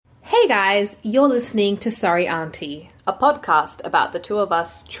guys, you're listening to Sorry Auntie, a podcast about the two of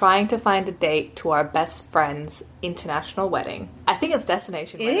us trying to find a date to our best friend's international wedding. I think it's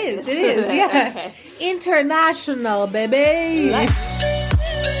destination wedding. It is, yeah. Okay. International, baby!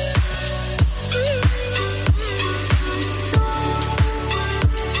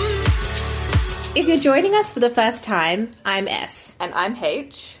 If you're joining us for the first time, I'm S. And I'm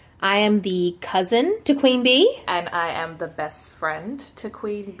H. I am the cousin to Queen Bee. And I am the best friend to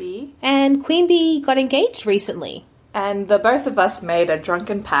Queen Bee. And Queen Bee got engaged recently. And the both of us made a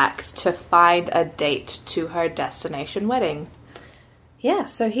drunken pact to find a date to her destination wedding. Yeah,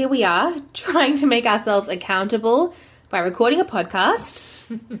 so here we are, trying to make ourselves accountable by recording a podcast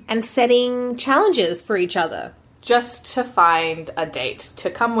and setting challenges for each other. Just to find a date to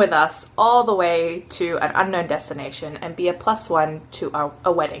come with us all the way to an unknown destination and be a plus one to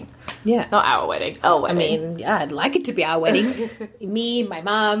a wedding. Yeah. Not our wedding, a wedding. I mean, yeah, I'd like it to be our wedding. Me, my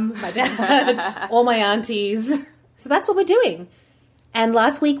mum, my dad, all my aunties. So that's what we're doing. And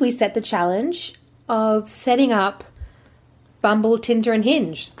last week we set the challenge of setting up Bumble, Tinder, and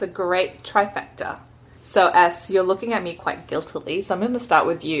Hinge. The great trifecta. So, S, you're looking at me quite guiltily, so I'm going to start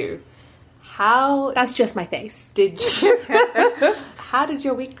with you. That's just my face. How did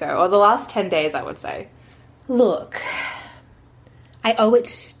your week go? Or the last 10 days, I would say. Look, I owe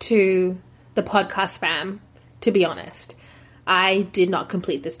it to the podcast fam, to be honest. I did not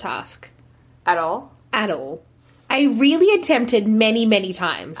complete this task. At all? At all. I really attempted many, many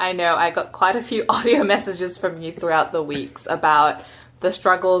times. I know. I got quite a few audio messages from you throughout the weeks about the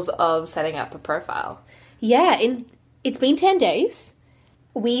struggles of setting up a profile. Yeah, it's been 10 days.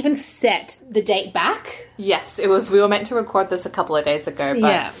 We even set the date back. Yes, it was. We were meant to record this a couple of days ago,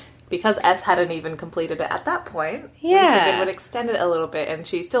 but because S hadn't even completed it at that point, we figured we'd extend it a little bit, and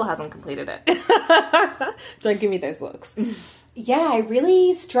she still hasn't completed it. Don't give me those looks. Yeah, I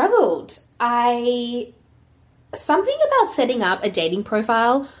really struggled. Something about setting up a dating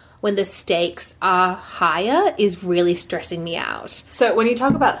profile when the stakes are higher is really stressing me out. So when you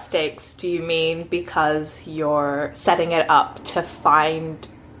talk about stakes, do you mean because you're setting it up to find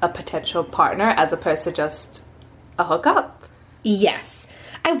a potential partner as opposed to just a hookup? Yes.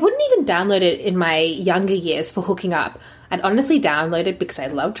 I wouldn't even download it in my younger years for hooking up. I'd honestly download it because I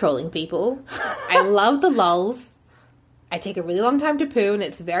love trolling people. I love the lulz. I take a really long time to poo and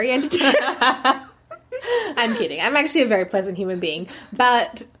it's very entertaining. I'm kidding. I'm actually a very pleasant human being,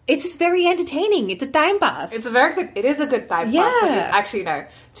 but it's just very entertaining. It's a time pass. It is a good time pass. Yeah. Actually, no.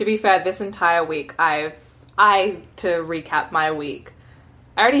 To be fair, this entire week, to recap my week,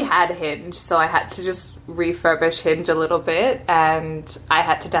 I already had Hinge, so I had to just refurbish Hinge a little bit, and I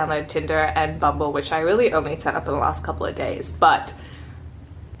had to download Tinder and Bumble, which I really only set up in the last couple of days. But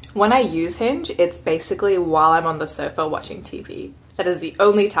when I use Hinge, it's basically while I'm on the sofa watching TV. That is the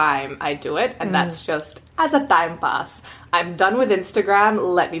only time I do it, and that's just as a time pass. I'm done with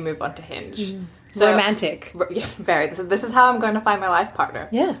Instagram, let me move on to Hinge. So, romantic. Yeah, very. This is how I'm going to find my life partner.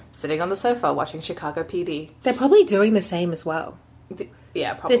 Yeah. Sitting on the sofa watching Chicago PD. They're probably doing the same as well.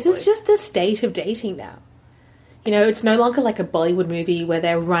 Yeah, probably. This is just the state of dating now. You know, it's no longer like a Bollywood movie where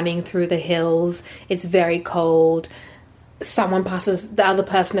they're running through the hills. It's very cold. Someone passes the other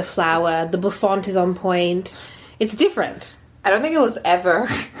person a flower. The bouffant is on point. It's different. I don't think it was ever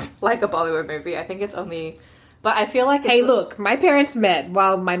like a Bollywood movie. I think it's only... But I feel like... Hey, look, my parents met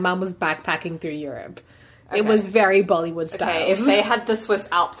while my mum was backpacking through Europe. Okay. It was very Bollywood style. Okay, if they had the Swiss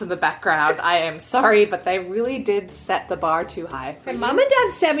Alps in the background, I am sorry, but they really did set the bar too high for my mum and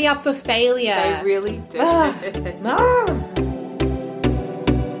dad set me up for failure. They really did. Mom!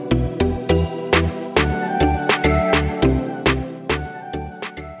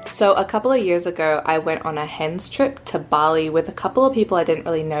 So a couple of years ago, I went on a hens trip to Bali with a couple of people I didn't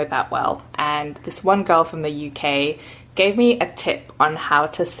really know that well. And this one girl from the UK gave me a tip on how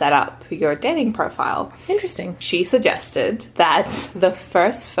to set up your dating profile. Interesting. She suggested that the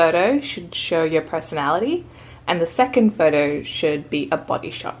first photo should show your personality and the second photo should be a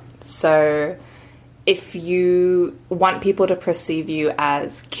body shot. So if you want people to perceive you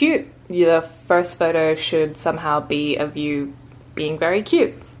as cute, the first photo should somehow be of you being very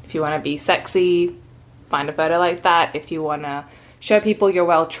cute. If you want to be sexy, find a photo like that. If you want to show people you're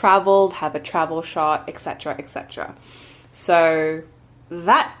well-traveled, have a travel shot, etc., etc. So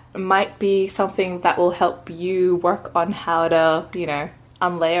that might be something that will help you work on how to,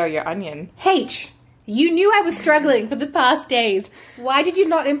 unlayer your onion. H, you knew I was struggling for the past days. Why did you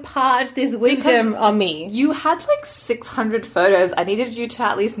not impart this wisdom on me? You had 600 photos. I needed you to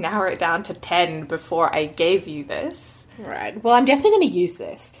at least narrow it down to 10 before I gave you this. Right. Well, I'm definitely going to use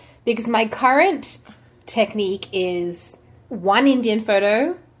this because my current technique is one Indian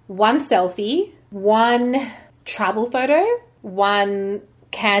photo, one selfie, one travel photo, one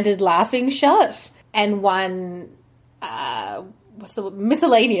candid laughing shot, and one, what's the word?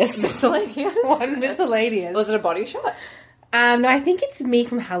 Miscellaneous. Miscellaneous? One miscellaneous. Was it a body shot? No, I think it's me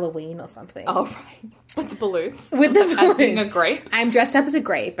from Halloween or something. Oh, right. With the balloons. With the As balloons. being a grape. I'm dressed up as a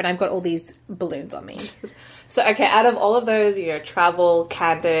grape, and I've got all these balloons on me. So, okay, out of all of those, travel,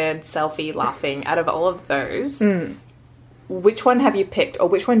 candid, selfie, laughing, out of all of those, which one have you picked, or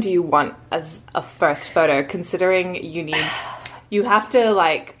which one do you want as a first photo, considering you have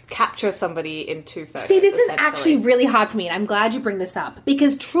to, capture somebody in 2 photos? See, this is actually really hard for me, and I'm glad you bring this up,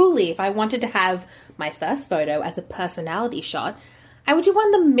 because truly, if I wanted to have my first photo as a personality shot, I would do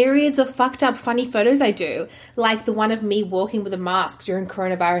one of the myriads of fucked up funny photos I do, like the one of me walking with a mask during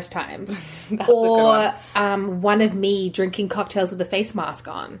coronavirus times, or one of me drinking cocktails with a face mask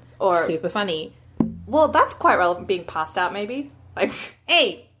on. Or super funny. Well, that's quite relevant, being passed out maybe.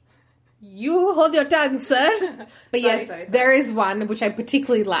 Hey, you hold your tongue, sir. But sorry. There is one which I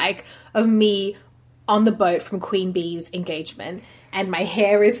particularly like of me on the boat from Queen Bee's engagement, and my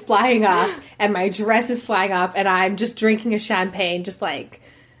hair is flying up, and my dress is flying up, and I'm just drinking a champagne, just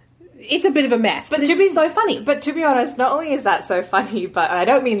it's a bit of a mess, but it's so funny. But to be honest, not only is that so funny, but I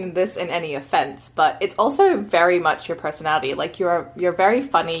don't mean this in any offense, but it's also very much your personality. You're very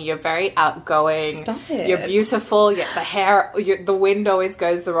funny, you're very outgoing. Stop it. You're beautiful, yet the hair, the wind always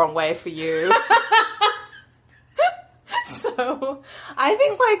goes the wrong way for you. So I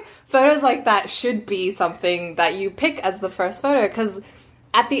think photos like that should be something that you pick as the first photo, because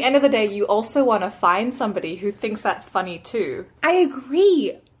at the end of the day, you also want to find somebody who thinks that's funny too. I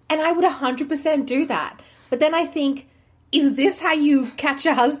agree. And I would 100% do that. But then I think, is this how you catch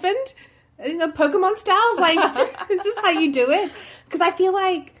a husband? Pokemon styles? Is this how you do it? Because I feel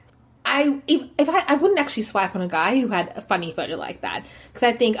like I wouldn't actually swipe on a guy who had a funny photo like that. Because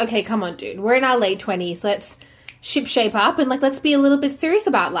I think, okay, come on, dude. We're in our late 20s. Let's shape up and let's be a little bit serious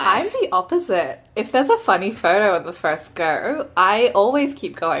about life. I'm the opposite. If there's a funny photo at the first go, I always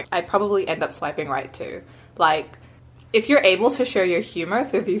keep going. I probably end up swiping right too. If you're able to show your humor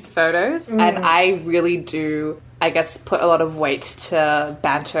through these photos, and I really do, I guess, put a lot of weight to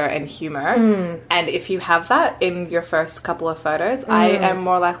banter and humor, and if you have that in your first couple of photos, I am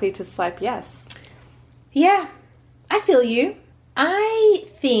more likely to swipe yes. Yeah, I feel you. I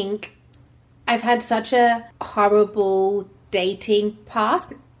think I've had such a horrible dating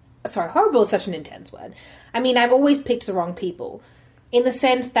past. Sorry, horrible is such an intense word. I mean, I've always picked the wrong people, in the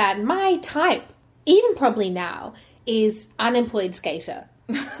sense that my type, even probably now, is unemployed skater.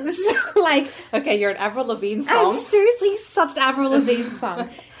 Okay, you're an Avril Lavigne song. I'm seriously such an Avril Lavigne song.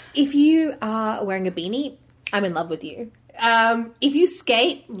 If you are wearing a beanie, I'm in love with you. If you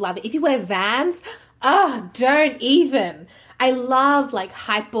skate, love it. If you wear Vans, don't even. I love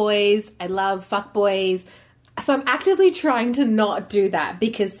hype boys. I love fuck boys. So I'm actively trying to not do that,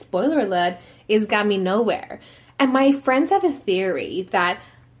 because spoiler alert, it's got me nowhere. And my friends have a theory that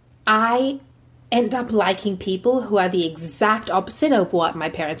I end up liking people who are the exact opposite of what my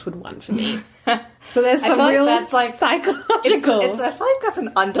parents would want for me. So there's some real psychological. I feel like that's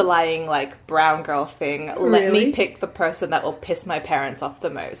an underlying brown girl thing. Really? Let me pick the person that will piss my parents off the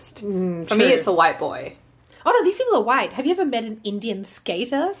most. For me, it's a white boy. Oh no, these people are white. Have you ever met an Indian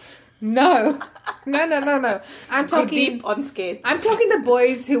skater? No. No. I'm talking deep on skates. I'm talking the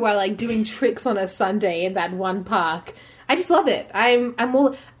boys who are doing tricks on a Sunday in that one park. I just love it. I'm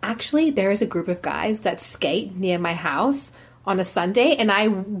all... Actually, there is a group of guys that skate near my house on a Sunday, and I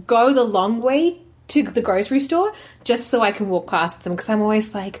go the long way to the grocery store just so I can walk past them, because I'm always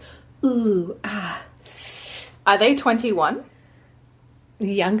ooh, ah. Are they 21?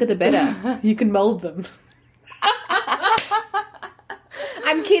 The younger the better. You can mold them.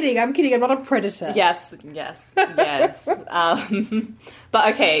 I'm kidding. I'm not a predator. Yes.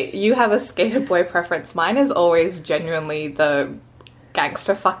 But okay, you have a skater boy preference. Mine is always genuinely the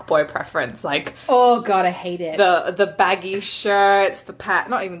gangster fuckboy preference. Oh god, I hate it. The baggy shirts,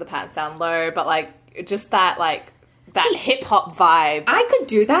 not even the pants down low, but just that hip hop vibe. I could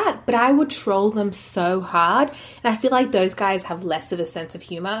do that, but I would troll them so hard, and I feel like those guys have less of a sense of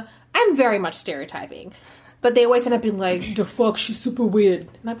humor. I'm very much stereotyping. But they always end up being the fuck, she's super weird.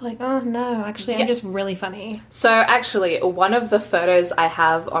 And I'm oh no, actually, I'm just really funny. So actually, one of the photos I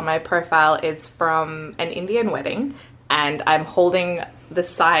have on my profile is from an Indian wedding, and I'm holding the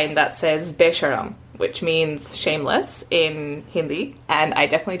sign that says Besharam, which means shameless in Hindi, and I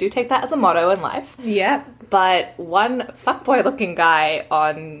definitely do take that as a motto in life. Yeah. But one fuckboy-looking guy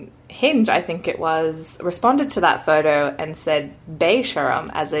on Hinge, I think it was, responded to that photo and said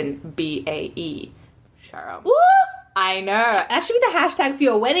Besharam, as in B-A-E. Sharam. I know. That should be the hashtag for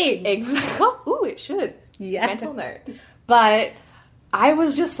your wedding. Exactly. Ooh, it should. Yeah. Mental note. But I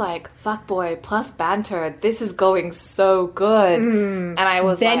was just like, fuckboy plus banter. This is going so good. And I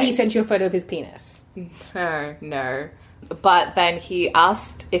was Then like... he sent you a photo of his penis. No. But then he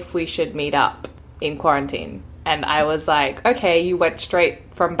asked if we should meet up in quarantine. And I was like, okay, you went straight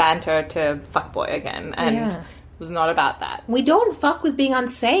from banter to fuckboy again. And it was not about that. We don't fuck with being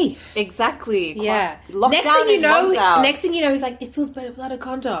unsafe. Exactly. Yeah. Lockdown Next thing you know, he's like, it feels better without a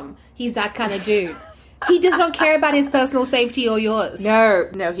condom. He's that kind of dude. He does not care about his personal safety or yours. No,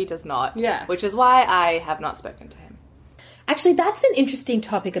 he does not. Yeah. Which is why I have not spoken to him. Actually, that's an interesting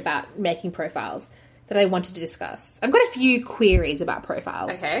topic about making profiles that I wanted to discuss. I've got a few queries about profiles.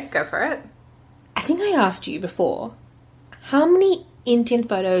 Okay, go for it. I think I asked you before, how many Indian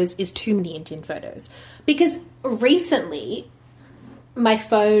photos is too many Indian photos? Because recently, my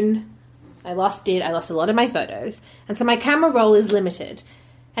phone, I lost a lot of my photos, and so my camera roll is limited.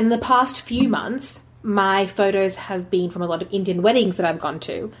 And in the past few months, my photos have been from a lot of Indian weddings that I've gone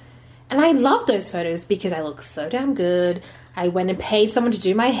to. And I love those photos because I look so damn good. I went and paid someone to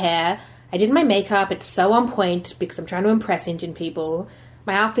do my hair. I did my makeup. It's so on point because I'm trying to impress Indian people.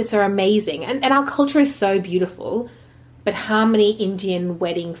 My outfits are amazing. And our culture is so beautiful. But how many Indian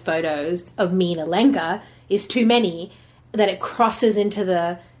wedding photos of me in a lehenga is too many that it crosses into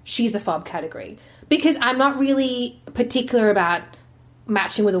the she's a fob category? Because I'm not really particular about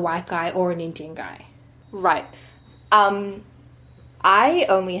matching with a white guy or an Indian guy. Right. I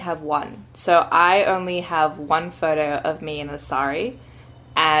only have one. So I only have one photo of me in a sari.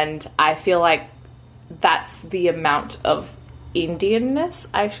 And I feel like that's the amount of Indianness,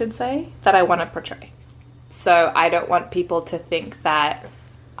 I should say, that I want to portray. So I don't want people to think that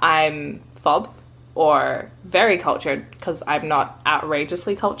I'm fob or very cultured, because I'm not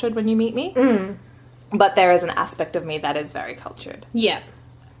outrageously cultured when you meet me. But there is an aspect of me that is very cultured. Yeah.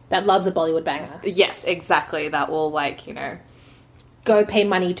 That loves a Bollywood banger. Yes, exactly. That will, like, go pay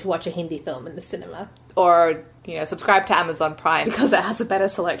money to watch a Hindi film in the cinema. Or, subscribe to Amazon Prime because it has a better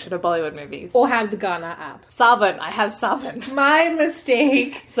selection of Bollywood movies. Or have the Ghana app. Savan. I have Savan. My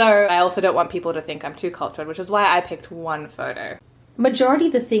mistake. So I also don't want people to think I'm too cultured, which is why I picked one photo. Majority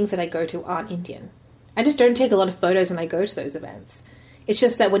of the things that I go to aren't Indian. I just don't take a lot of photos when I go to those events. It's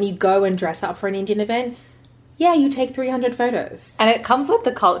just that when you go and dress up for an Indian event, yeah, you take 300 photos. And it comes with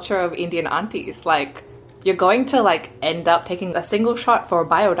the culture of Indian aunties. Like, you're going to, end up taking a single shot for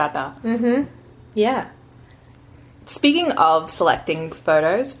biodata. Mm-hmm. Yeah. Speaking of selecting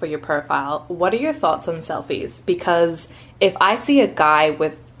photos for your profile, what are your thoughts on selfies? Because if I see a guy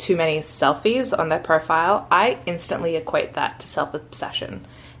with too many selfies on their profile, I instantly equate that to self-obsession.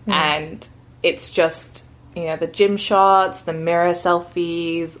 And it's just... the gym shots, the mirror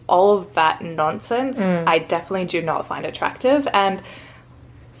selfies, all of that nonsense, I definitely do not find attractive. And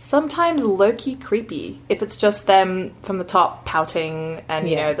sometimes low-key creepy if it's just them from the top pouting and,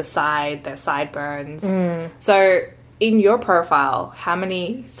 the side, their sideburns. So in your profile, how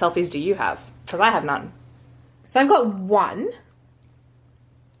many selfies do you have? Because I have none. So I've got one.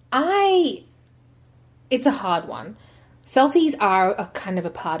 It's a hard one. Selfies are a kind of a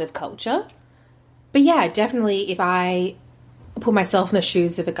part of culture. But yeah, definitely if I put myself in the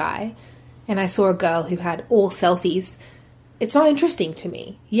shoes of a guy and I saw a girl who had all selfies, it's not interesting to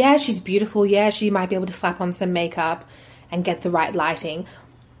me. Yeah, she's beautiful. Yeah, she might be able to slap on some makeup and get the right lighting.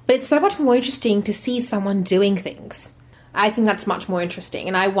 But it's so much more interesting to see someone doing things. I think that's much more interesting.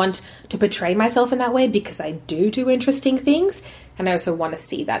 And I want to portray myself in that way because I do interesting things. And I also want to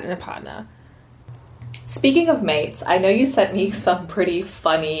see that in a partner. Speaking of mates, I know you sent me some pretty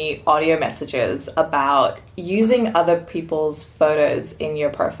funny audio messages about using other people's photos in your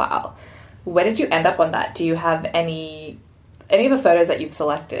profile. Where did you end up on that? Do you have any of the photos that you've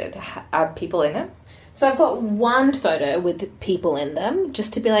selected? Are people in it? So I've got one photo with people in them,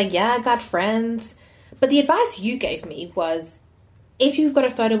 just to be like, yeah, I got friends. But the advice you gave me was, if you've got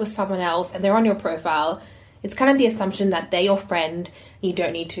a photo with someone else and they're on your profile, it's kind of the assumption that they're your friend. You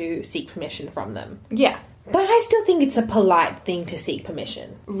don't need to seek permission from them. Yeah. But I still think it's a polite thing to seek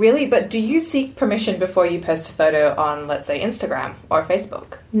permission. Really? But do you seek permission before you post a photo on, let's say, Instagram or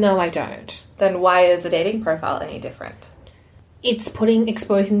Facebook? No, I don't. Then why is a dating profile any different? It's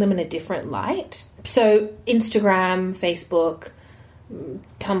exposing them in a different light. So Instagram, Facebook,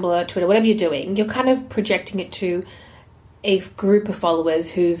 Tumblr, Twitter, whatever you're doing, you're kind of projecting it to a group of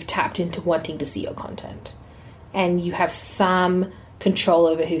followers who've tapped into wanting to see your content. And you have some control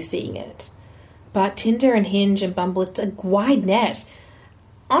over who's seeing it. But Tinder and Hinge and Bumble, it's a wide net.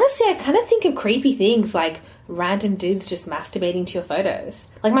 Honestly, I kind of think of creepy things like random dudes just masturbating to your photos.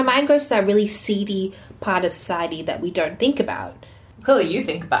 Like, my mind goes to that really seedy part of society that we don't think about. Clearly you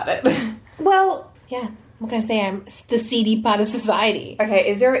think about it. Well, yeah. What can I say? I'm the seedy part of society.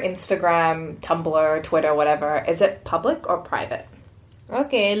 Okay, is your Instagram, Tumblr, Twitter, whatever, is it public or private?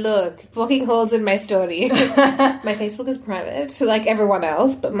 Okay, look, poking holes in my story. My Facebook is private, like everyone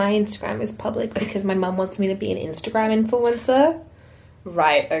else, but my Instagram is public because my mum wants me to be an Instagram influencer.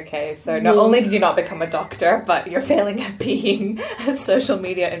 Right, okay. So not only did you not become a doctor, but you're failing at being a social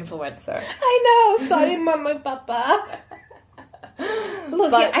media influencer. I know. Sorry, Mama, Papa.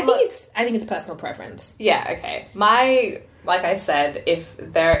 Look, yeah, I think it's personal preference. Yeah, okay. Like I said, if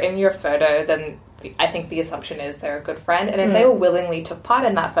they're in your photo, then I think the assumption is they're a good friend. And if they were willingly took part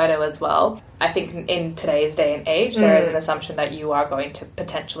in that photo as well, I think in today's day and age, there is an assumption that you are going to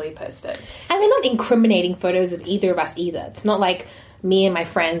potentially post it. And they're not incriminating photos of either of us either. It's not like me and my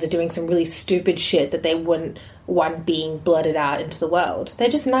friends are doing some really stupid shit that they wouldn't want being blurted out into the world. They're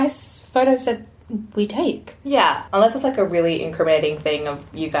just nice photos that we take. Yeah, unless it's like a really incriminating thing of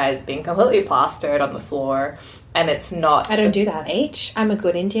you guys being completely plastered on the floor and it's not... I don't do that, H. I'm a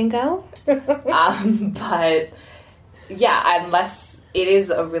good Indian girl. But yeah, unless it is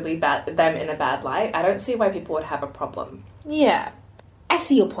a really bad... them in a bad light, I don't see why people would have a problem. Yeah, I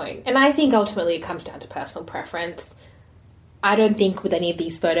see your point. And I think ultimately it comes down to personal preference. I don't think with any of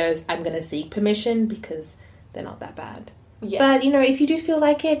these photos I'm going to seek permission because they're not that bad. Yeah. But, you know, if you do feel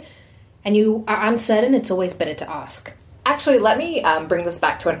like it and you are uncertain, it's always better to ask. Actually, let me bring this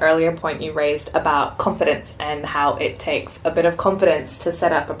back to an earlier point you raised about confidence and how it takes a bit of confidence to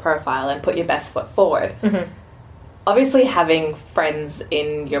set up a profile and put your best foot forward. Mm-hmm. Obviously, having friends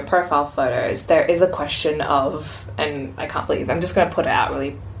in your profile photos, there is a question of, and I can't believe I'm just going to put it out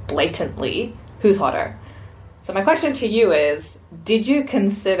really blatantly, who's hotter? So my question to you is, did you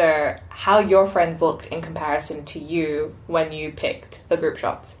consider how your friends looked in comparison to you when you picked the group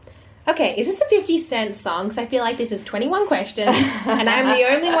shots? Okay, is this a 50 Cent song? Because I feel like this is 21 questions and I'm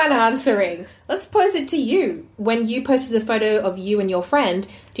the only one answering. Let's pose it to you. When you posted the photo of you and your friend,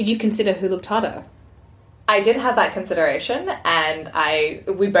 did you consider who looked hotter? I did have that consideration and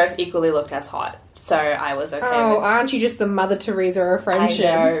we both equally looked as hot. So I was okay with it. Aren't you just the Mother Teresa of friendship?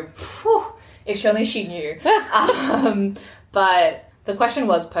 I know. Whew. If only she knew. But the question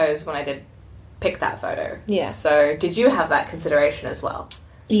was posed when I did pick that photo. Yeah. So did you have that consideration as well?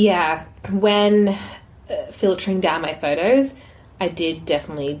 Yeah. When filtering down my photos, I did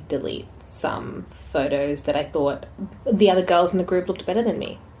definitely delete some photos that I thought the other girls in the group looked better than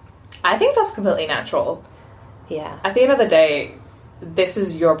me. I think that's completely natural. Yeah. At the end of the day, this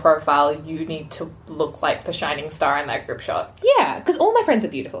is your profile. You need to look like the shining star in that group shot. Yeah, because all my friends are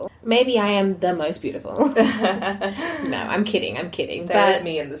beautiful. Maybe I am the most beautiful. No, I'm kidding. There's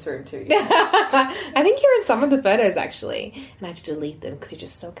me in this room too. I think you're in some of the photos, actually. And I had to delete them because you're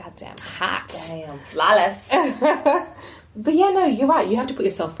just so goddamn hot. Damn. Flawless. But yeah, no, you're right. You have to put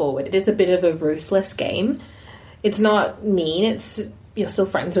yourself forward. It is a bit of a ruthless game. It's not mean. You're still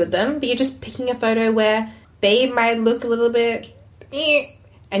friends with them, but you're just picking a photo where they might look a little bit...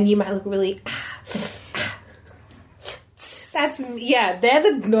 and you might look really... they're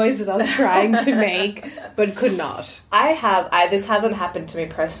the noises I was trying to make, but could not. This hasn't happened to me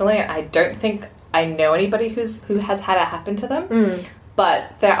personally. I don't think I know anybody who has had it happen to them.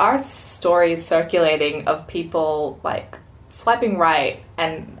 But there are stories circulating of people, like, swiping right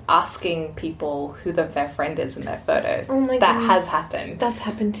and asking people who their friend is in their photos. Oh my God. That has happened. That's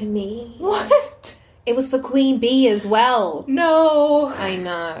happened to me. What? It was for Queen Bee as well. No. I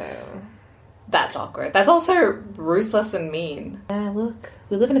know. That's awkward. That's also ruthless and mean. Yeah, look.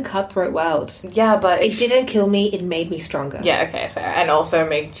 We live in a cutthroat world. Yeah, but... It didn't kill me, it made me stronger. Yeah, okay, fair. And also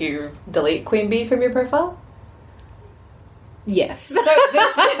made you delete Queen Bee from your profile? Yes.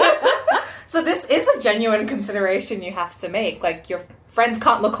 So this is a genuine consideration you have to make. Like, your friends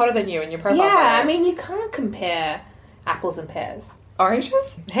can't look hotter than you in your profile. Yeah, I mean, you can't compare apples and pears.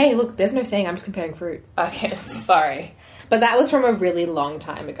 Oranges? Hey, look, there's no saying, I'm just comparing fruit. Okay, sorry. But that was from a really long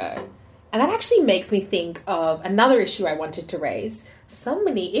time ago. And that actually makes me think of another issue I wanted to raise. So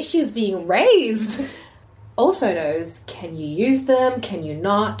many issues being raised. Old photos, can you use them? Can you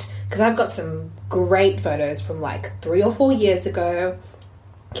not? Because I've got some great photos from like 3 or 4 years ago.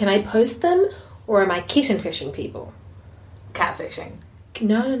 Can I post them? Or am I kitten fishing people? Catfishing.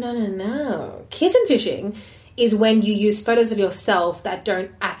 No. Kitten fishing is when you use photos of yourself that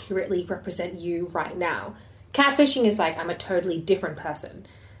don't accurately represent you right now. Catfishing is like, I'm a totally different person.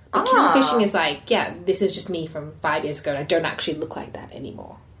 But catfishing is like, yeah, this is just me from 5 years ago and I don't actually look like that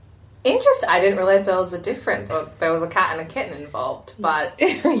anymore. Interesting. I didn't realise there was a difference. Or there was a cat and a kitten involved, but...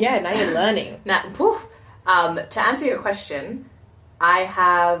 Yeah, now you're learning. To answer your question, I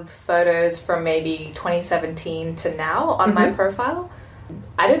have photos from maybe 2017 to now on my profile.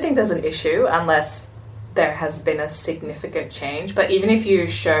 I don't think there's an issue unless there has been a significant change. But even if you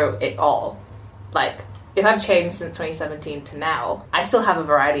show it all, like, if I've changed since 2017 to now, I still have a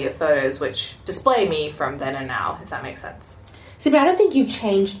variety of photos which display me from then and now, if that makes sense. See, but I don't think you've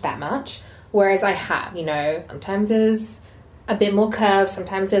changed that much, whereas I have, you know. Sometimes there's a bit more curves,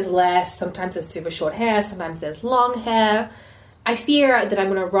 sometimes there's less, sometimes there's super short hair, sometimes there's long hair. I fear that I'm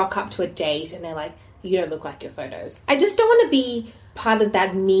going to rock up to a date and they're like, you don't look like your photos. I just don't want to be part of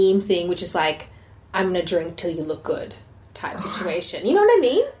that meme thing, which is like, I'm going to drink till you look good type situation. You know what I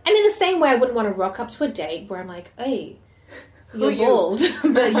mean? And in the same way, I wouldn't want to rock up to a date where I'm like, hey, you're bald,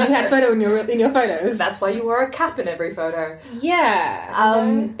 but you had photo in your photos. That's why you wore a cap in every photo.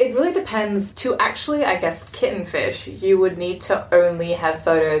 Yeah. It really depends. To actually, I guess, kitten fish, you would need to only have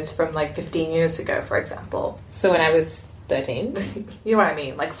photos from like 15 years ago, for example. So when I was 13. You know what I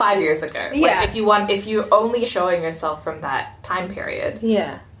mean? Like 5 years ago. Yeah. Like if you're only showing yourself from that time period.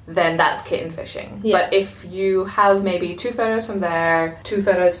 Yeah. Then that's kitten fishing. Yeah. But if you have maybe 2 photos from there, 2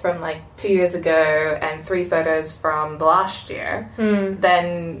 photos from like 2 years ago, and 3 photos from the last year,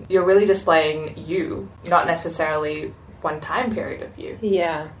 then you're really displaying you, not necessarily one time period of you.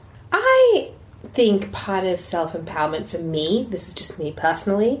 Yeah. I think part of self-empowerment for me, this is just me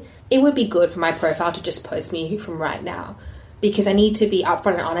personally, it would be good for my profile to just post me from right now. Because I need to be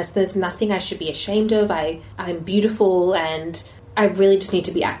upfront and honest. There's nothing I should be ashamed of. I'm beautiful, and I really just need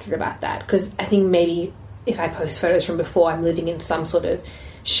to be accurate about that, because I think maybe if I post photos from before, I'm living in some sort of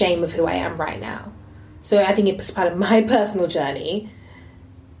shame of who I am right now. So I think it's part of my personal journey.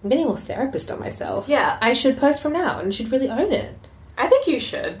 I'm getting a little therapist on myself. Yeah. I should post from now and should really own it. I think you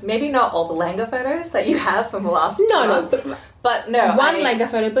should. Maybe not all the Langa photos that you have from the last 2 months. But no. One Langa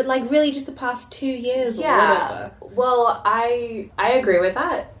photo, but like really just the past 2 years or whatever. Well, I agree with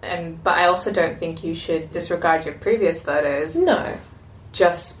that, but I also don't think you should disregard your previous photos. No.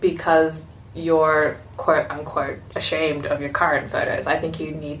 Just because you're quote unquote ashamed of your current photos. I think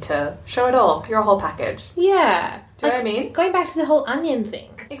you need to show it all, your whole package. Yeah. Do you know what I mean? Going back to the whole onion thing.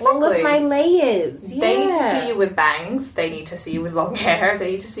 Exactly. All of my layers. Yeah. They need to see you with bangs. They need to see you with long hair.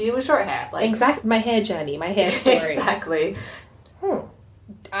 They need to see you with short hair. Like, exactly. My hair journey. My hair story. Exactly.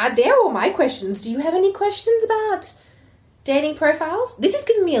 They're all my questions. Do you have any questions about dating profiles? This has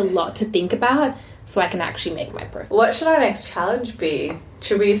given me a lot to think about, so I can actually make my profile. What should our next challenge be?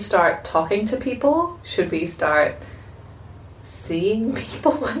 Should we start talking to people? Should we start seeing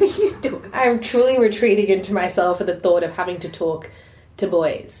people? What are you doing? I'm truly retreating into myself at the thought of having to talk to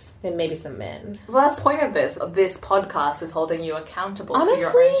boys and maybe some men. Well, that's the point of this. This podcast is holding you accountable Honestly,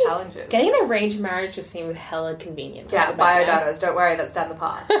 to your own challenges. Getting an arranged marriage just seems hella convenient. Yeah, biodatas, don't worry, that's down the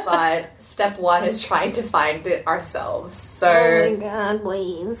path. But step 1 is trying to find it ourselves. So, oh my god,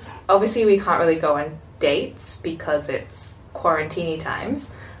 boys. Obviously, we can't really go on dates because it's quarantine times.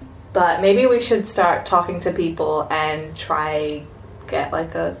 But maybe we should start talking to people and try get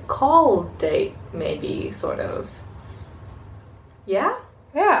like a call date, maybe, sort of. Yeah?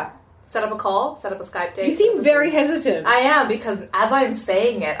 Yeah. Set up a call, set up a Skype date. You seem very hesitant. I am, because as I'm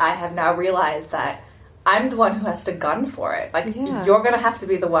saying it, I have now realized that I'm the one who has to gun for it. Like, you're going to have to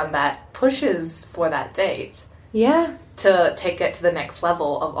be the one that pushes for that date. Yeah. To take it to the next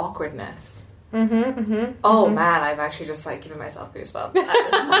level of awkwardness. Man, I've actually just, like, given myself goosebumps. That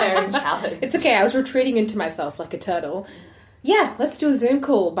is my own challenge. It's okay, I was retreating into myself like a turtle. Yeah, let's do a Zoom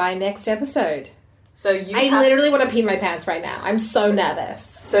call by next episode. So I literally want to pee my pants right now. I'm so nervous.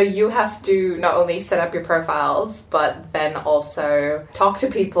 So you have to not only set up your profiles, but then also talk to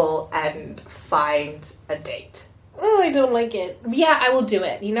people and find a date. Oh, I don't like it. Yeah, I will do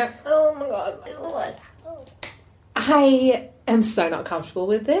it. You know? Oh my god. I am so not comfortable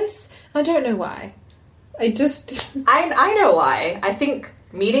with this. I don't know why. I know why. I think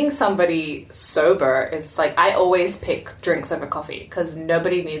meeting somebody sober is like, I always pick drinks over coffee because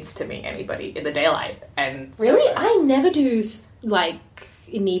nobody needs to meet anybody in the daylight. And really, sober. I never do like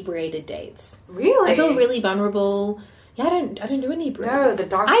inebriated dates. Really, I feel really vulnerable. Yeah, I don't do inebriated. No, the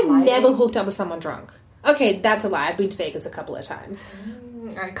dark. I've never hooked up with someone drunk. Okay, that's a lie. I've been to Vegas a couple of times.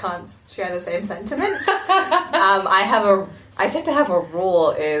 I can't share the same sentiments. I tend to have a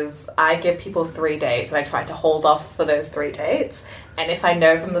rule is I give people 3 dates and I try to hold off for those 3 dates. And if I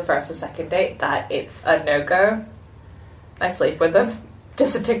know from the first or second date that it's a no-go, I sleep with them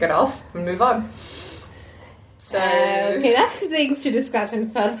just to tick it off and move on. So okay, that's things to discuss in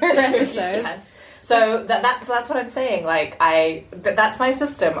further episodes. Yes. So that's what I'm saying. Like that's my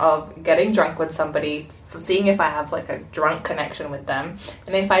system of getting drunk with somebody, seeing if I have like a drunk connection with them,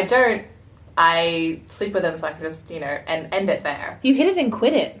 and if I don't, I sleep with him so I can just, and end it there. You hit it and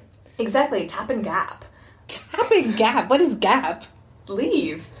quit it. Exactly. Tap and gap. Tap and gap? What is gap?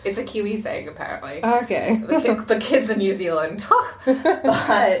 Leave. It's a Kiwi saying, apparently. Okay. The kids in New Zealand.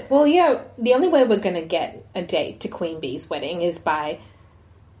 But... Well, the only way we're going to get a date to Queen Bee's wedding is by...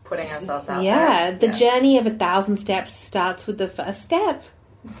 putting ourselves out there. Yeah, the journey of 1,000 steps starts with the first step.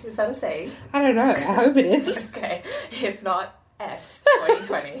 Is that a saying? I don't know. I hope it is. Okay. If not, S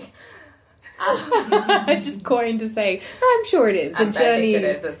 2020. I just coined to say, I'm sure it is. The journey. I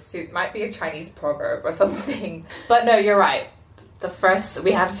think it is. It might be a Chinese proverb or something. But no, you're right.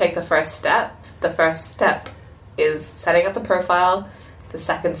 We have to take the first step. The first step is setting up the profile. The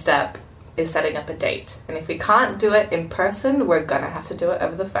second step is setting up a date. And if we can't do it in person, we're gonna have to do it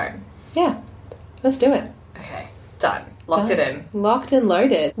over the phone. Yeah. Let's do it. Okay. Done. Locked it in. Locked and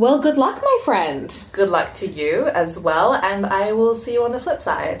loaded. Well, good luck, my friend. Good luck to you as well, and I will see you on the flip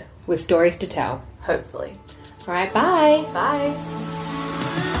side. With stories to tell. Hopefully. All right, bye. Bye.